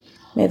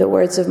May the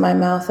words of my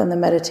mouth and the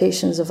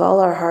meditations of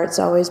all our hearts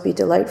always be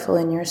delightful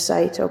in your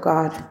sight, O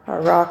God, our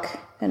rock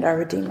and our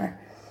Redeemer.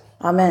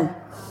 Amen.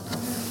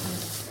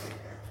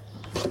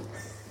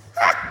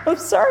 I'm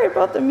sorry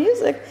about the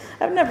music.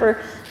 I've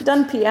never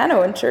done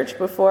piano in church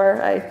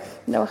before. I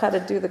know how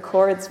to do the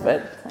chords,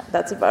 but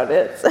that's about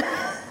it.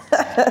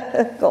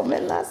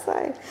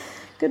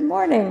 Good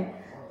morning,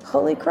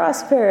 Holy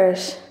Cross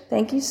Parish.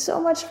 Thank you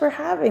so much for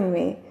having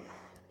me.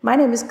 My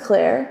name is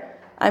Clare.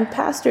 I'm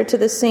pastor to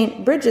the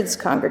St. Brigids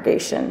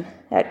congregation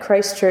at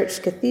Christ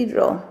Church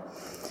Cathedral.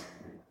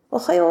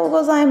 Ohayou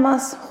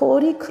gozaimasu.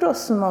 Holy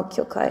Cross no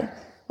kyokai.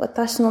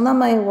 Watashi no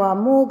namae wa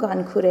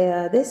Morgan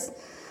Clare desu.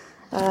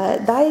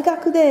 大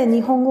学で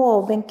日本語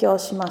を勉強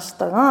しまし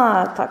た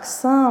が、たく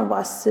さん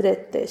忘れ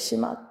てし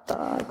まっ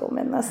た。ご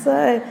めんな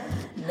さい。ね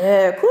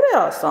え、クレ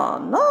アさ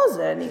ん、な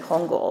ぜ日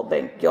本語を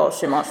勉強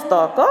しまし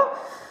たか？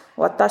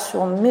私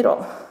を見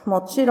ろ。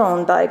もちろ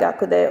ん大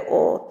学で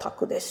オタ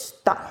クで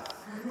した。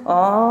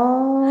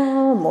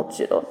も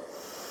ちろん。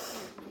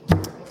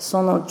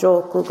そのジ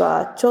ョーク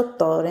がちょっ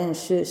と練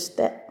習し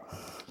て。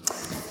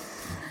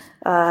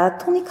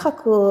とにか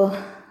く、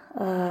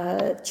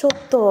ちょっ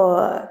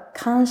と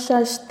感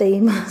謝して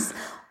います。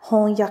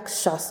翻訳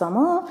者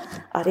様、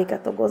ありが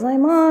とうござい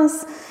ま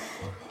す。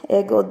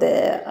英語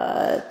で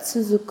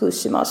続く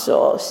しまし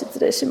ょう。失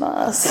礼し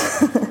ま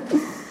す。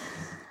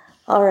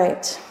All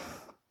right,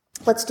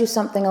 let's do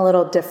something a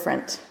little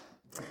different.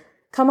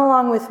 Come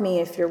along with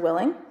me if you're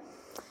willing.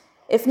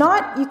 If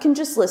not, you can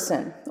just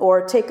listen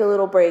or take a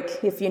little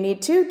break. If you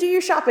need to, do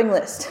your shopping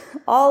list.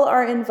 All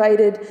are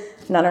invited,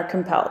 none are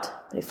compelled.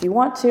 But if you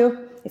want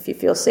to, if you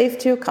feel safe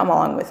to, come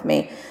along with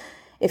me.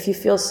 If you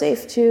feel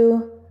safe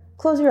to,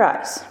 close your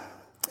eyes.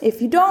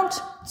 If you don't,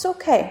 it's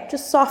okay.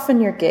 Just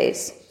soften your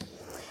gaze.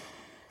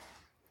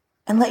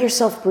 And let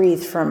yourself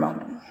breathe for a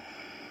moment.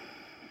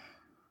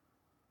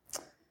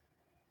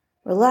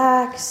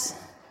 Relax.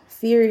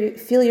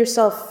 Feel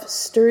yourself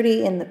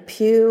sturdy in the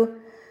pew.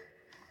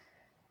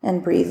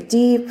 And breathe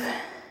deep.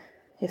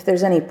 If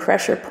there's any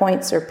pressure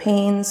points or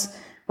pains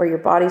where your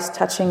body's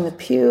touching the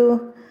pew,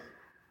 you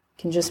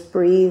can just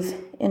breathe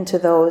into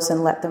those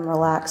and let them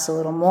relax a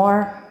little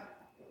more.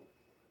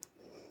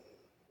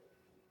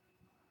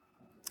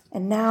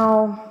 And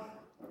now,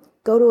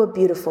 go to a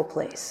beautiful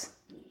place.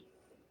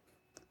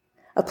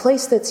 A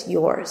place that's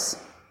yours,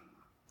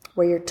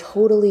 where you're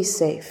totally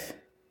safe.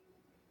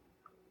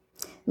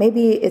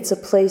 Maybe it's a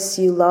place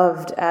you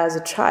loved as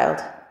a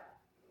child.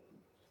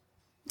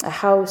 A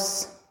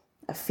house,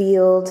 a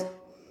field,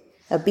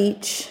 a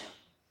beach.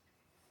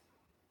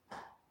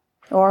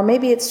 Or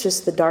maybe it's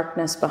just the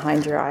darkness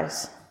behind your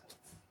eyes.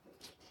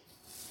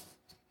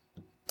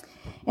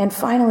 And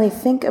finally,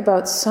 think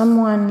about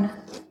someone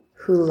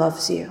who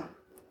loves you,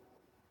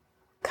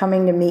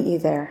 coming to meet you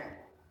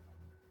there.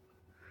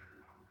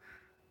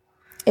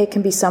 It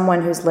can be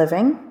someone who's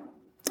living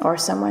or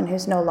someone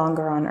who's no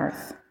longer on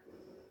earth.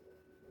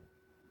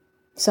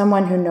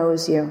 Someone who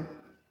knows you,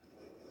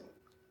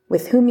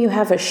 with whom you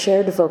have a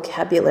shared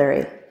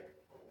vocabulary,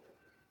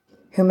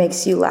 who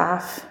makes you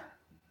laugh,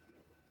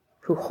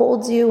 who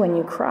holds you when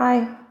you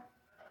cry.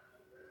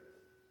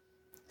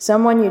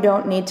 Someone you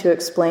don't need to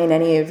explain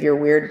any of your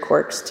weird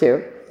quirks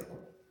to,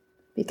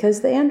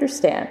 because they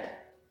understand.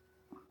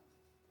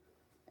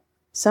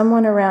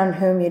 Someone around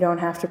whom you don't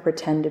have to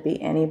pretend to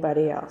be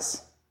anybody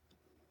else.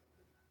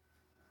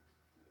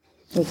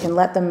 You can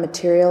let them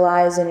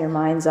materialize in your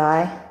mind's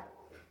eye.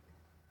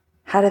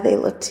 How do they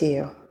look to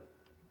you?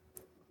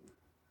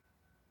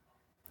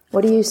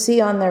 What do you see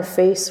on their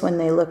face when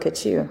they look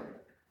at you?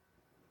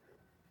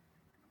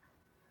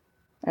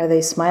 Are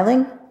they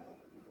smiling?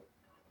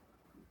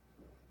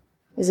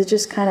 Is it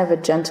just kind of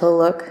a gentle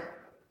look?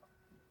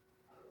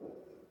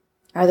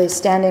 Are they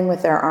standing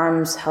with their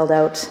arms held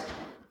out?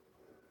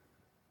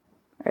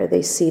 Are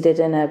they seated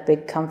in a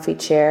big comfy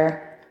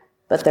chair,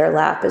 but their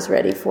lap is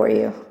ready for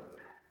you?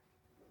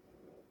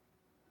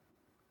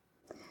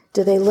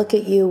 Do they look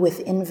at you with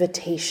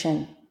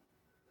invitation?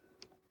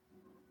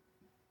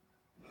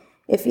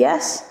 If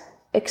yes,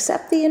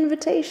 accept the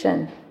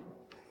invitation.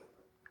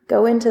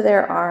 Go into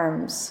their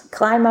arms,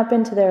 climb up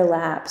into their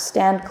lap,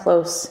 stand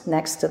close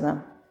next to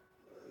them.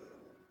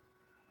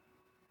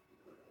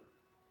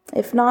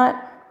 If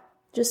not,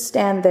 just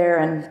stand there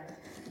and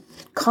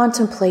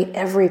contemplate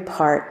every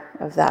part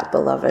of that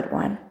beloved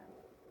one.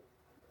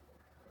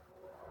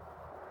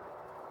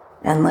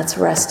 And let's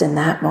rest in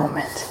that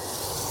moment.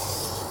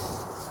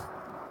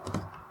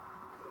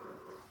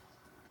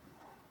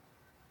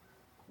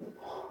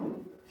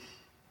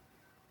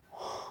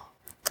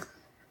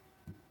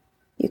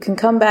 You can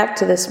come back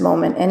to this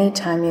moment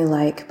anytime you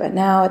like, but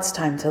now it's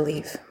time to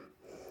leave.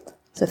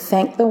 So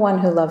thank the one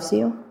who loves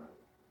you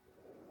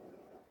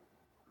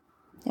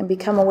and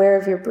become aware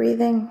of your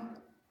breathing.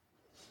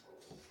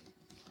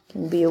 You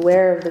can be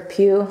aware of the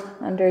pew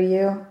under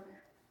you,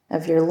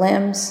 of your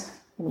limbs,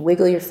 and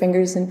wiggle your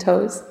fingers and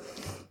toes.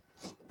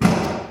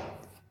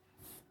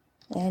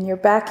 And you're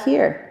back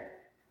here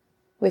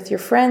with your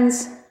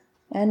friends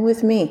and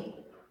with me.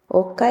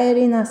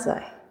 Okaeri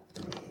nasai.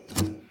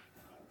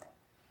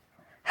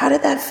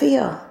 did that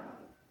feel?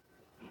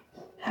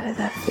 How did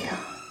that feel?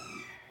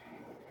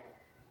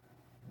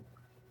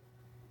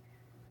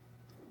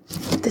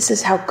 This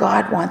is how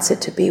God wants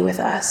it to be with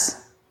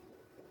us.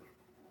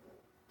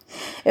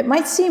 It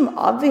might seem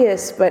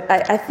obvious, but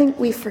I think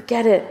we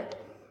forget it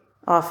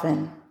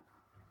often.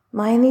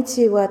 毎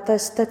日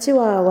私たち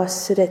は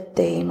忘れ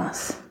ていま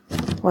す。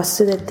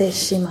忘れて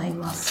しまい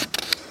ます。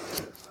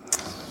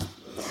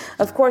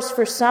Of course,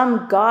 for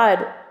some,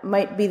 God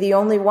might be the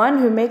only one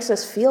who makes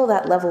us feel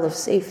that level of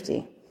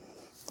safety.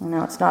 You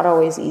know, it's not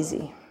always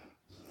easy.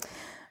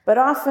 But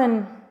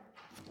often,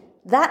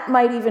 that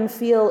might even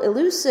feel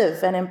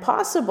elusive and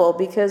impossible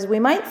because we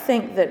might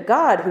think that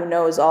God, who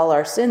knows all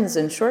our sins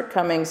and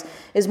shortcomings,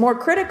 is more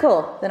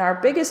critical than our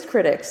biggest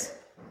critics.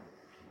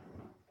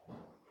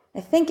 I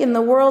think in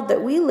the world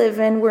that we live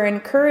in, we're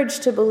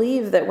encouraged to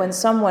believe that when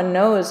someone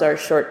knows our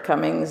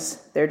shortcomings,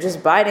 they're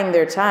just biding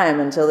their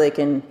time until they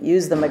can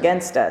use them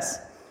against us.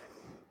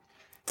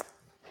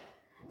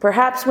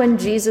 Perhaps when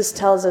Jesus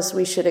tells us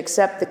we should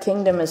accept the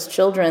kingdom as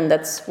children,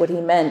 that's what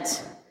he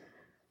meant.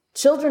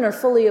 Children are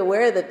fully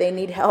aware that they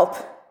need help.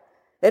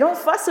 They don't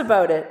fuss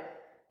about it.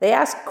 They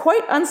ask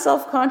quite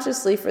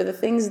unselfconsciously for the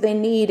things they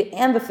need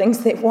and the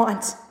things they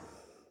want.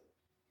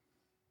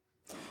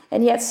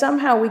 And yet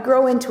somehow we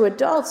grow into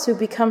adults who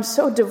become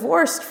so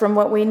divorced from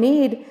what we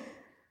need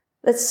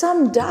that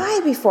some die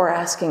before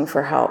asking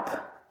for help,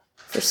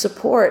 for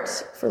support,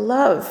 for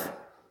love.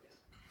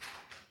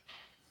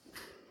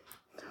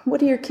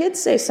 What do your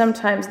kids say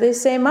sometimes? They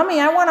say,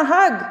 "Mommy, I want a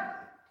hug."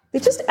 They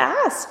just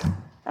ask,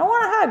 "I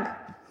want a hug."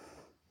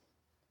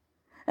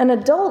 An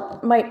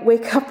adult might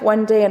wake up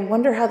one day and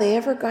wonder how they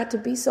ever got to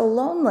be so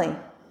lonely.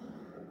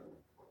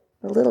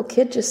 The little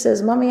kid just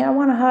says, "Mommy, I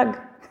want a hug."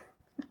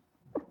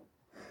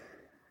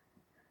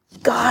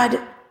 God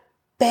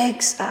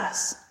begs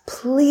us,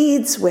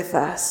 pleads with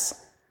us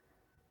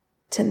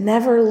to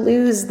never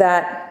lose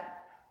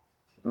that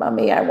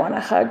 "Mommy, I want a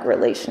hug"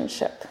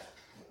 relationship.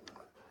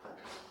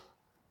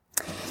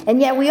 And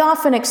yet we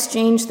often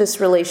exchange this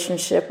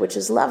relationship, which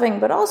is loving,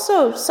 but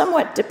also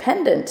somewhat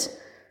dependent,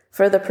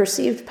 for the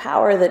perceived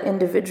power that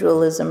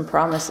individualism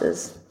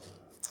promises.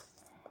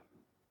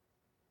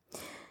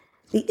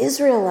 The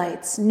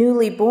Israelites,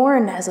 newly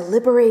born as a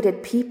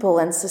liberated people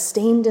and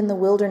sustained in the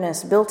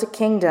wilderness, built a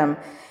kingdom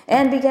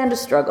and began to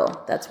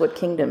struggle. That's what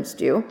kingdoms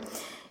do.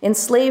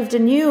 Enslaved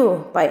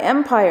anew by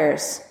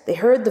empires, they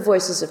heard the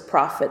voices of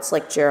prophets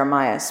like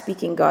Jeremiah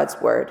speaking God's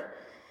word.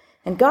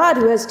 And God,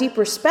 who has deep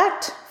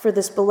respect for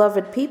this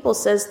beloved people,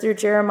 says through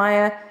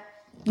Jeremiah,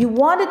 "You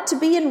wanted to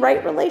be in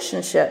right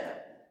relationship.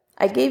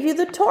 I gave you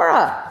the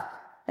Torah.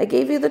 I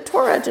gave you the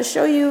Torah to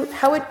show you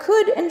how it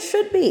could and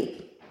should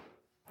be."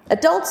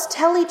 Adults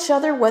tell each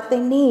other what they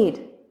need.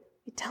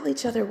 They tell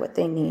each other what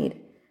they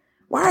need.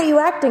 Why are you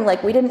acting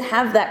like we didn't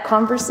have that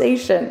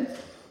conversation?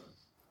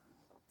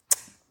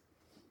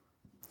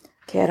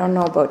 Okay, I don't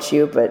know about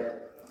you,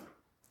 but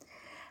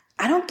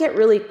I don't get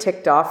really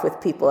ticked off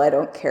with people I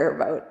don't care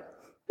about.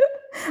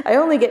 I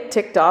only get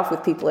ticked off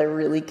with people I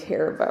really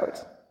care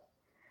about.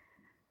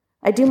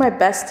 I do my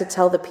best to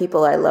tell the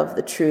people I love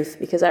the truth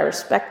because I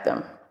respect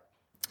them.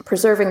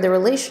 Preserving the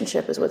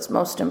relationship is what's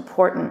most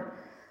important.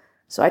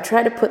 So I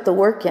try to put the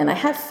work in. I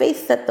have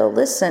faith that they'll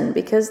listen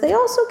because they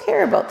also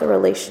care about the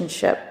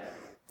relationship.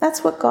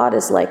 That's what God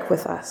is like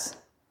with us.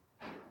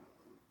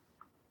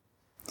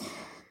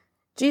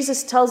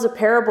 Jesus tells a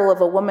parable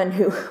of a woman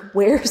who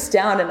wears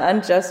down an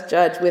unjust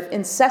judge with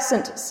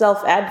incessant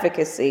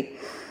self-advocacy.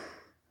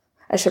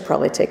 I should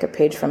probably take a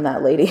page from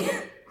that lady.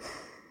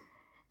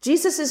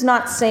 Jesus is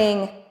not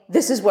saying,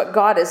 this is what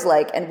God is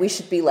like and we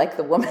should be like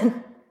the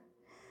woman.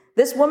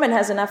 This woman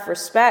has enough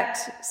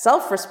respect,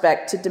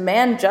 self-respect, to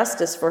demand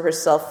justice for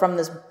herself from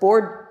this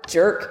bored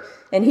jerk,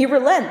 and he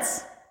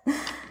relents.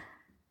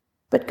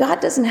 But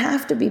God doesn't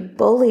have to be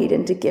bullied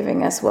into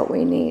giving us what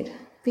we need,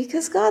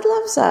 because God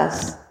loves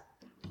us.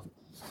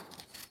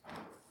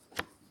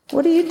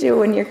 What do you do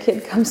when your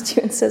kid comes to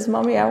you and says,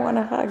 "Mommy, I want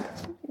a hug"?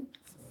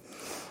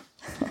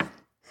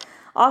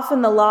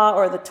 Often the law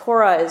or the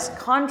Torah is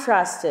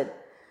contrasted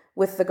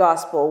with the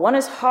gospel. One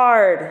is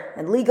hard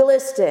and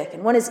legalistic,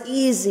 and one is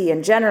easy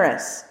and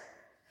generous.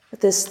 But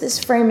this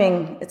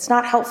framing, it's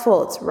not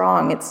helpful, it's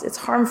wrong, it's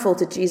harmful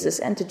to Jesus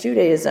and to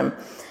Judaism.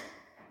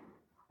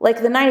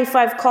 Like the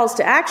 95 calls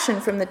to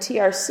action from the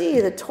TRC,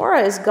 the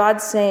Torah is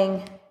God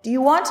saying, do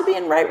you want to be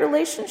in right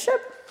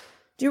relationship?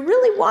 Do you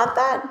really want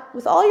that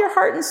with all your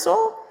heart and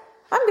soul?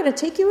 I'm going to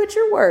take you at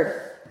your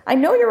word. I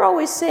know you're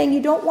always saying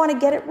you don't want to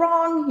get it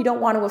wrong, you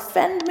don't want to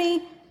offend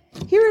me.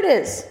 Here it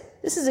is.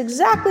 This is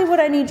exactly what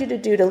I need you to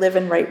do to live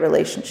in right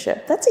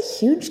relationship. That's a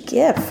huge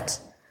gift.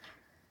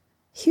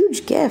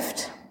 Huge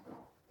gift.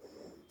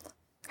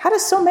 How do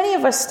so many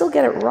of us still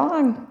get it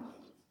wrong?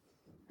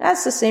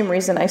 That's the same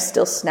reason I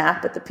still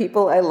snap at the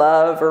people I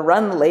love or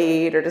run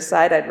late or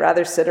decide I'd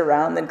rather sit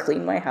around than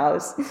clean my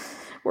house.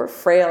 We're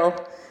frail.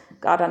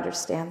 God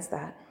understands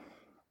that.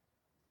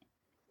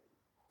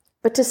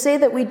 But to say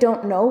that we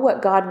don't know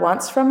what God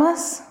wants from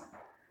us,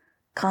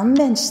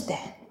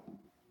 kanbenshite.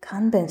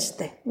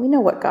 We know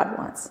what God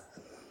wants.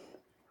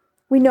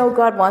 We know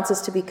God wants us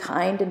to be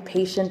kind and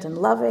patient and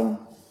loving.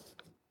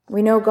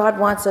 We know God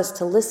wants us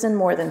to listen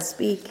more than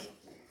speak.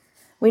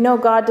 We know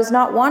God does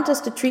not want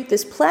us to treat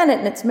this planet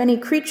and its many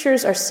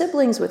creatures, our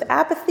siblings, with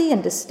apathy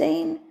and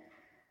disdain.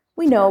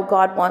 We know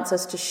God wants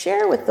us to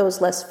share with those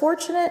less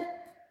fortunate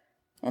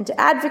and to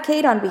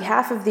advocate on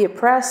behalf of the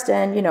oppressed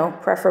and,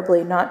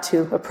 preferably not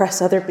to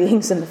oppress other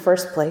beings in the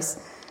first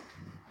place.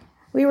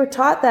 We were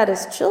taught that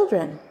as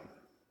children.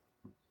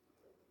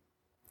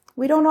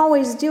 We don't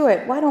always do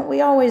it. Why don't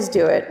we always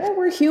do it? Well,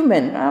 we're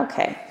human.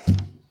 Okay.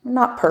 We're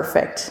not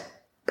perfect.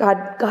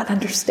 God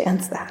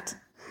understands that.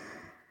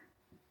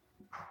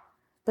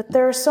 But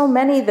there are so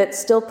many that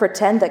still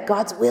pretend that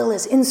God's will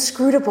is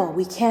inscrutable.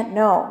 We can't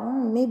know.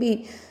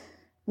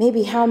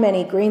 Maybe how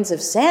many grains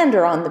of sand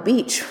are on the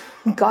beach.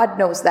 God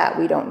knows that.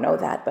 We don't know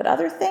that. But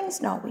other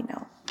things, no, we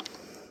know.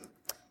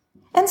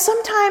 And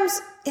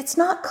sometimes it's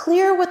not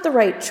clear what the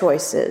right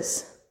choice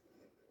is.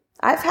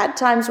 I've had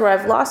times where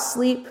I've lost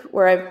sleep,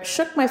 where I've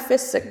shook my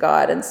fists at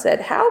God and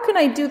said, how can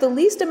I do the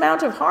least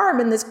amount of harm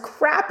in this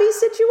crappy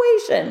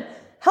situation?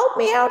 Help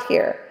me out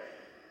here.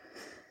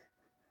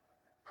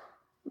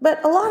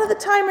 But a lot of the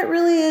time it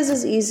really is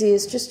as easy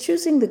as just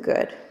choosing the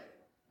good.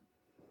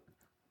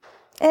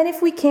 And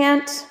if we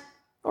can't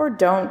or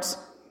don't,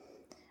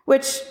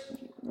 which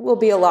will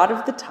be a lot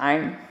of the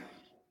time,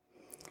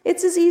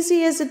 it's as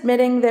easy as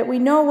admitting that we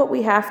know what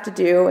we have to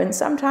do and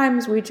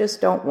sometimes we just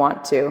don't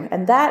want to.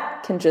 And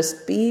that can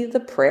just be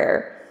the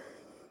prayer.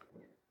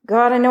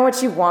 God, I know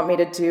what you want me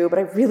to do, but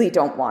I really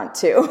don't want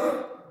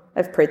to.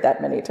 I've prayed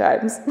that many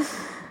times.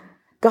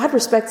 God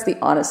respects the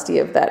honesty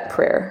of that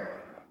prayer.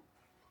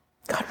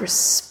 God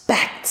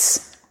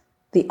respects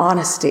the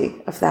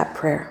honesty of that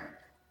prayer.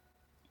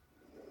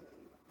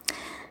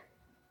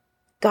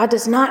 God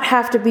does not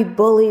have to be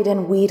bullied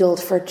and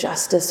wheedled for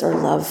justice or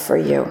love for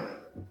you.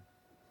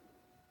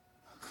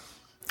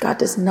 God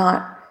does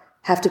not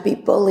have to be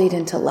bullied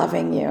into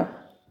loving you.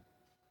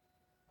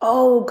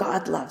 Oh,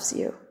 God loves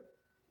you.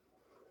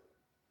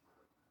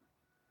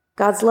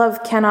 God's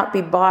love cannot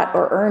be bought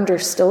or earned or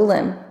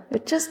stolen.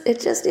 It just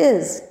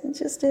is. It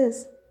just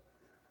is.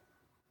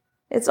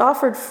 It's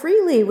offered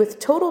freely with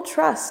total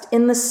trust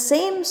in the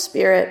same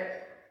spirit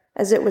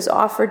as it was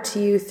offered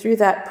to you through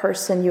that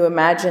person you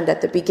imagined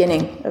at the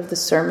beginning of the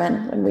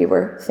sermon when we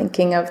were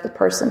thinking of the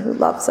person who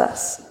loves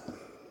us.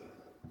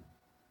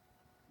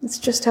 It's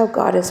just how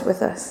God is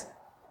with us.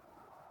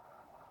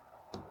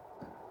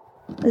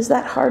 Is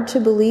that hard to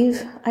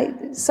believe?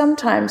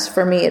 Sometimes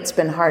for me it's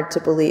been hard to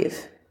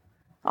believe.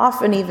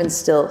 Often even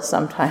still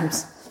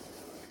sometimes.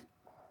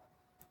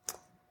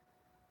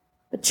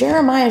 But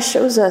Jeremiah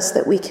shows us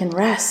that we can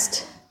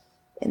rest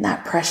in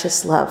that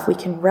precious love. We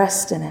can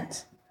rest in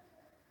it.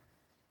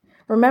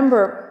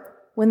 Remember,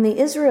 when the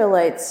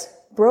Israelites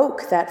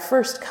broke that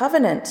first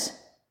covenant,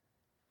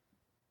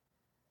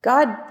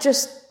 God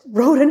just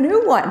wrote a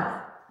new one.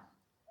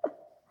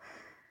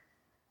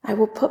 I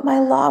will put my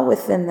law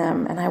within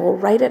them, and I will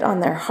write it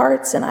on their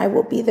hearts, and I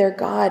will be their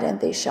God, and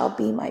they shall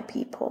be my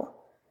people.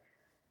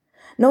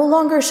 No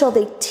longer shall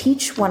they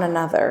teach one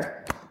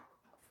another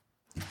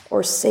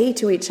or say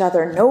to each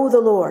other, know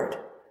the Lord,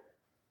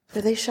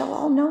 for they shall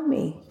all know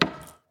me.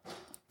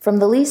 From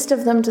the least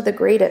of them to the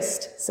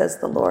greatest, says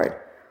the Lord.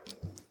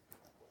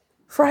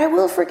 For I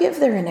will forgive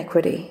their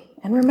iniquity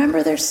and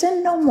remember their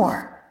sin no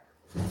more.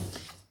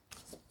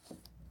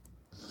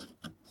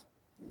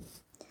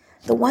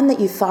 The one that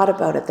you thought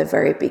about at the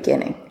very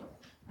beginning,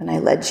 when I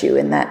led you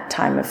in that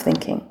time of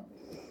thinking.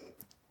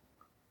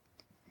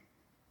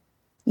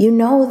 You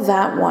know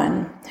that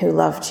one who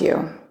loved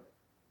you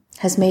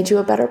has made you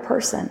a better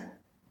person.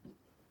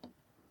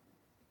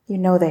 You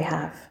know they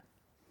have.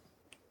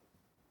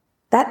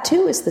 That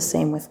too is the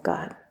same with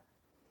God.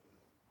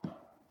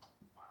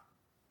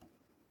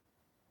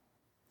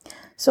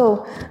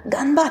 So,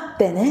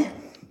 ganbatte ne?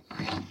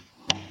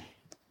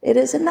 It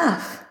is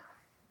enough.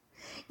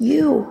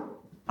 You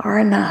are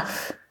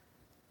enough.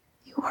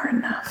 You are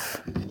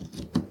enough.